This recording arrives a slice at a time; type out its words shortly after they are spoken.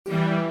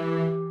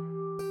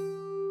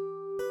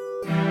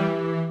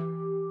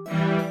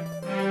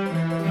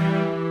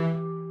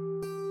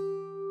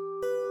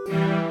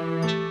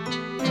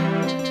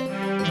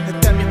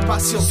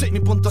espacio, mi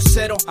punto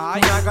cero,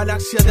 una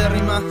galaxia de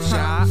rimas,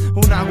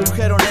 un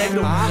agujero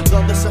negro,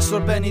 donde se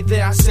absorben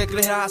ideas, se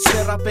crea,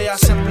 se rapea,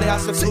 se emplea,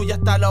 se fluye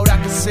hasta la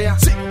hora que sea.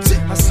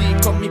 Así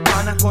con mi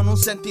pana, con un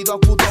sentido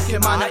agudo que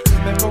emana,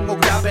 me pongo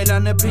grave, la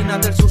neblina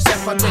del sur se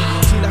expande.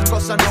 Si las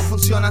cosas no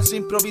funcionan, se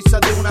improvisa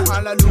de una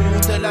a la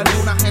luz de la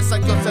luna, esa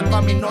que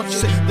observa mi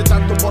noche. De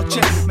tanto boche,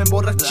 me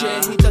emborraché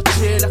y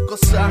taché las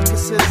cosas que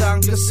se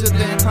dan, que se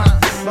dejan.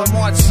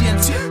 Vamos al 100,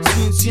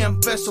 sin 100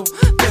 pesos.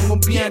 Tengo un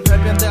bien, el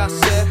bien de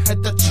hacer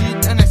este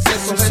cheat en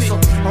exceso. Eso,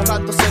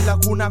 ahogándose en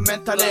lagunas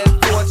mentales,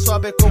 el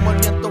suave como el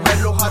viento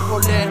en los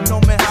árboles.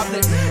 No me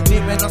hables, ni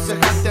menos se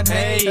gasten,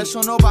 hey.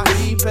 Eso no va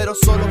ahí, pero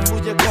solo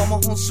fluye como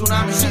un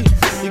tsunami.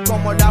 Y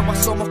como el agua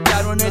somos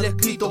claros en el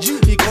escrito,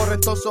 y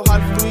correntosos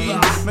al fluir,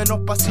 menos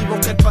pasivos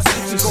que el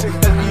Pacífico.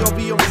 El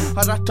río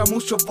arrastra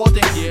muchos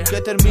botes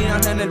que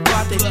terminan en el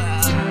bate.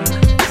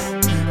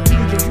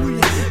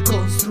 Fluye,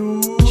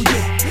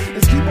 construye,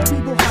 escribo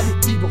vivo,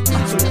 adictivo,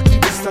 soy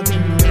activista de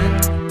mi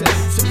mente.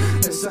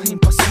 Esa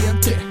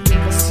impaciente,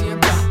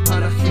 impacienta a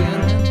la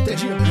gente.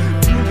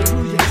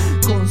 Fluye,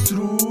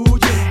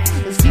 construye,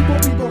 escribo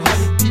vivo,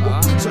 adictivo,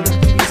 soy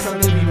activista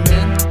de mi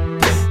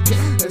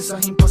mente. Esa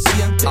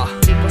impaciente,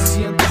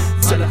 impacienta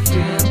a la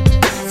gente.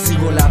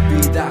 Sigo la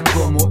vida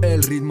como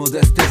el ritmo de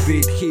este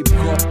beat, hip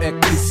hop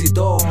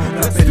explícito,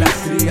 rap en las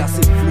trías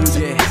y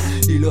fluye,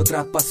 y lo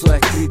traspaso a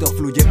escrito,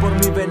 fluye por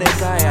mi vena y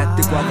cae a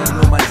este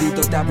cuaderno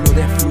maldito. Te hablo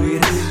de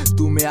fluir,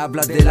 tú me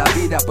hablas de la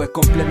vida, pues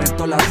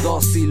complemento las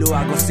dos y lo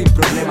hago sin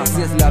problemas.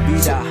 Si es la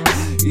vida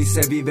y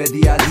se vive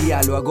día a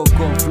día, lo hago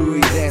con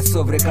fluidez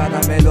sobre cada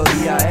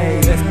melodía. Ey,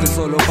 esto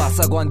solo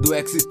pasa cuando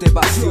existe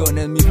pasión.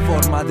 Es mi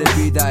forma de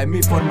vida, es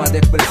mi forma de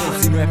expresión.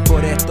 Si no es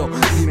por esto,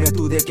 dime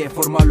tú de qué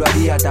forma lo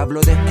haría. Te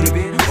hablo de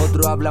escribir,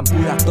 otros hablan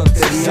puras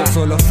tonterías. Yo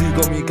solo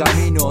sigo mi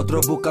camino,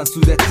 otros buscan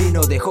su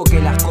destino. Dejo que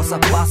las cosas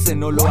pasen,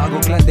 no lo hago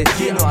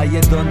clandestino. Ahí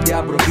es donde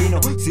abro vino,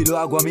 si lo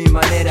hago a mi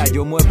manera.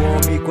 Yo muevo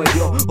mi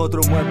cuello,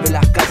 otro mueve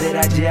las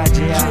caderas, yeah.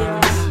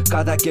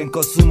 Cada quien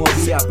con su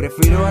movida,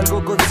 prefiero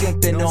algo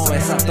consciente, no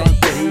esa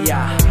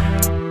tontería.